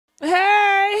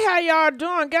y'all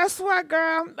doing? Guess what,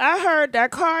 girl? I heard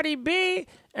that Cardi B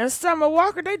and Summer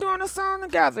Walker, they doing a song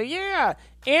together. Yeah.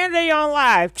 And they on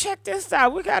live. Check this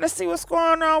out. We got to see what's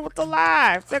going on with the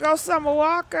live. There goes Summer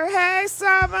Walker. Hey,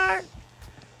 Summer.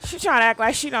 She trying to act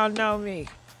like she don't know me.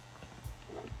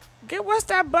 Get what's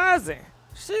that buzzing?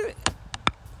 She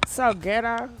so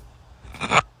ghetto.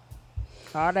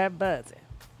 All that buzzing.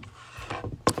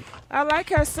 I like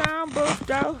her sound booth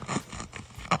though.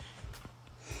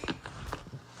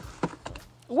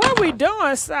 What we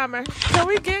doing, Summer? Can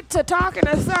we get to talking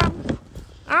or something?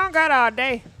 I don't got all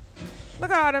day. Look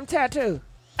at all them tattoos.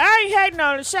 I ain't hating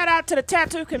on it. Shout out to the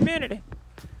tattoo community.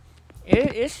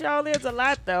 It sure is a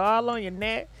lot though, all on your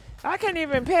neck. I can't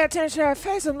even pay attention to her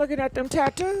face. I'm looking at them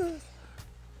tattoos.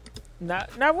 Now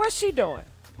what's she doing?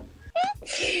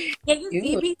 Can you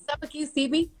see me? Summer, can you see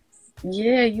me?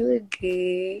 Yeah, you look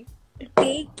good.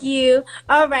 Thank you.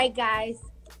 All right, guys.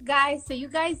 So you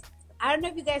guys, I don't know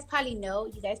if you guys probably know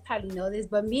this,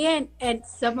 but me and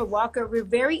Summer Walker, we're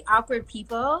very awkward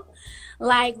people.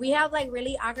 Like, we have like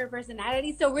really awkward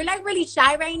personalities. So we're like really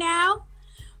shy right now,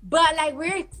 but like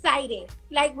we're excited.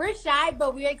 Like, we're shy,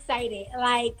 but we're excited.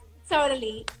 Like,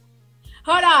 totally.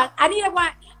 Hold on. I need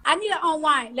to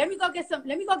unwind. Let me go get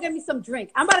me some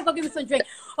drink. I'm about to go get me some drink.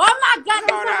 Oh my God,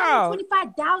 there's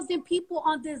 125,000 people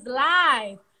on this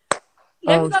live.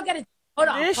 Let me go get a hold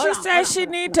on. Did she say she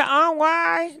need to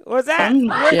unwind? Was that I'm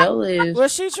jealous.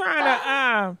 Was she trying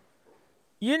to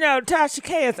Tasha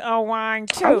K is unwind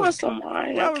too. I want some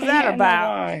wine. What was that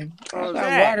about? I got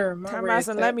that? water in my Come red on,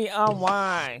 cup. let me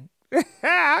unwind.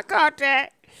 I caught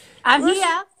that. I'm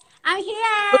here.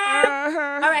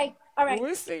 All right.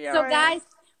 We see so guys,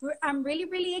 I'm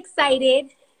really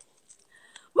excited.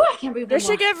 Woo, I can't breathe. Did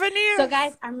she get veneers? So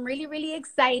guys, I'm really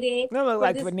excited. They look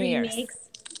like this veneers. Remix.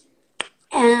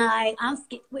 And I'm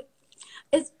scared. Wait,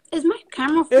 is my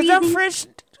camera freezing?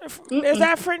 Is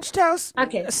that French toast?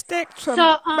 Okay. A stick from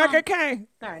Burger King.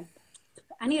 Sorry.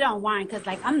 I need to unwind because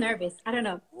like I'm nervous. I don't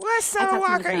know. What's Summer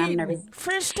Walker eating?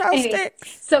 French toast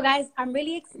sticks. So guys, I'm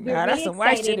really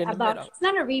excited about. It's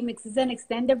not a remix. It's an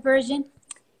extended version.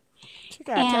 She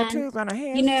got tattoos on her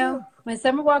hands. You know, when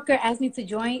Summer Walker asked me to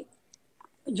join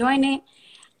it,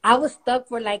 I was stuck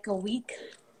for like a week.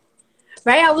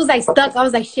 Right? I was like stuck. I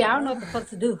was like, shit, I don't know what the fuck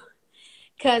to do.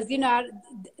 Because,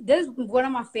 this is one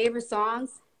of my favorite songs.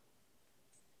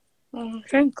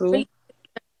 Thank you.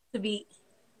 To be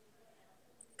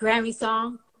Grammy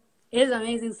song. It is an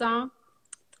amazing song.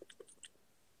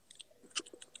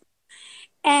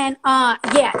 And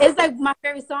yeah, it's like my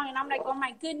favorite song. And I'm like, oh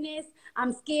my goodness,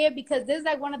 I'm scared because this is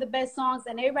like one of the best songs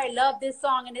and everybody loved this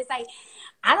song. And it's like,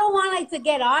 I don't want like to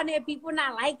get on it, people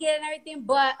not like it and everything,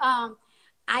 but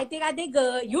I think I did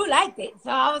good. You liked it. So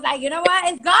I was like, you know what?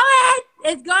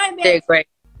 It's going, man. They're great.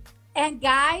 And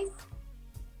guys,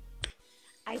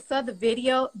 I saw the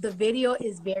video. The video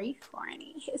is very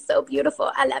horny. It's so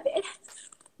beautiful. I love it.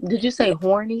 Did you say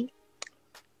horny?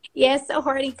 Yeah, it's so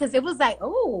horny because it was like,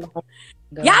 oh,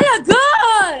 y'all look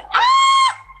good.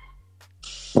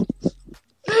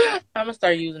 I'm going to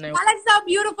start using it. Y'all look so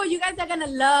beautiful. You guys are going to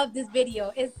love this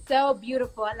video. It's so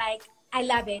beautiful. Like, I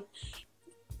love it.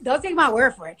 Don't take my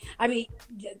word for it. I mean,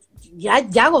 y'all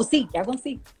gonna see. Y'all gonna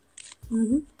see.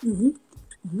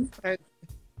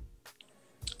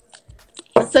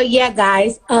 So yeah,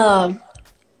 guys. I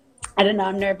don't know.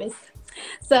 I'm nervous.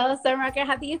 So, Summer Walker,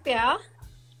 how do you feel?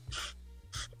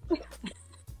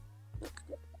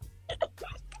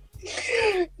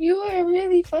 You are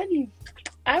really funny.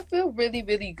 I feel really,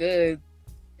 really good.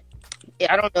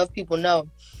 I don't know if people know.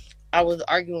 I was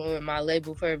arguing with my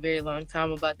label for a very long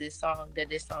time about this song, that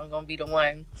this song gonna be the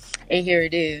one. And here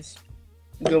it is.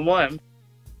 The one.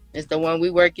 It's the one we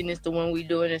working, it's the one we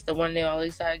doing, it's the one they all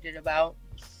excited about.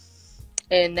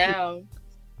 And now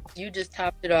you just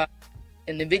topped it off.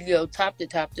 And the video topped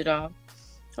it off.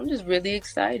 I'm just really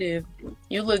excited.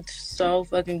 You looked so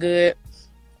fucking good.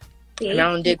 And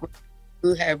I don't think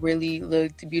you have really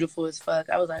looked beautiful as fuck.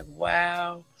 I was like,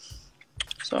 wow.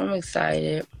 So I'm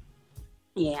excited.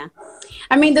 Yeah,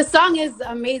 I mean the song is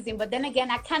amazing, but then again,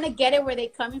 I kind of get it where they're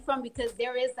coming from because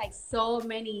there is like so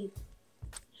many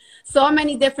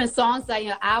different songs on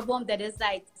your album that is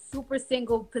like super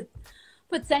single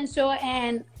potential,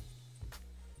 and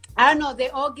I don't know, they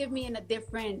all give me in a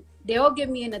different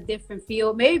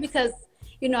feel. Maybe because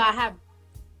I have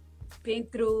been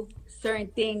through certain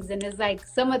things, and it's like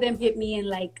some of them hit me in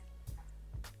like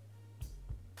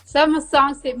some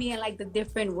songs hit me in like the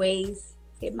different ways.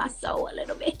 Hit my soul a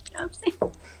little bit, you know what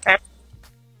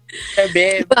I'm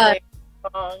saying?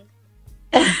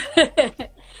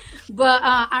 But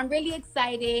I'm really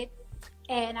excited,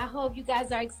 and I hope you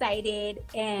guys are excited.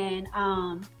 And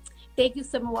Thank you,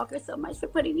 Summer Walker, so much for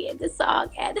putting me in this song.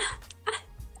 And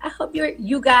I hope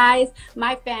you guys,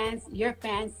 my fans, your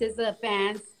fans, SZA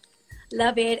fans,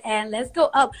 love it. And let's go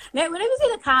up. Let me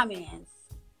see the comments.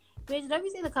 Bitch, let me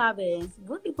see the comments.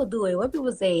 What people doing? What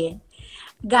people saying?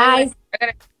 Guys.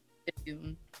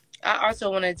 I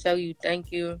also want to tell you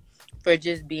thank you for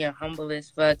just being humble as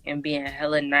fuck and being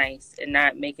hella nice and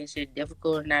not making shit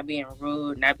difficult, not being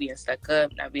rude, not being stuck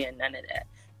up, not being none of that.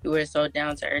 You were so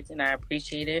down to earth and I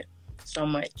appreciate it so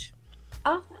much.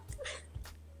 Oh,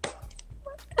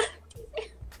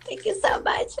 thank you so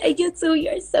much. And you too.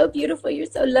 You're so beautiful. You're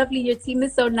so lovely. Your team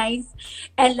is so nice.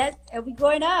 And we're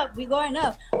going up. We're going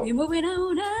up. We're moving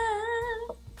on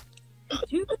up.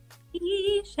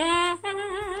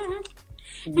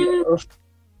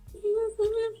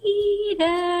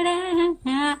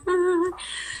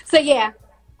 So yeah.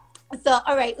 So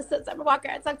all right. So Summer Walker,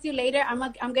 I'll talk to you later. I'm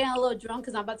getting a little drunk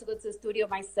because I'm about to go to the studio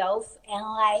myself. And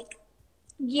like,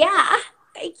 yeah.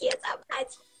 Thank you so much.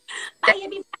 Bye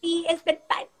everybody. It's been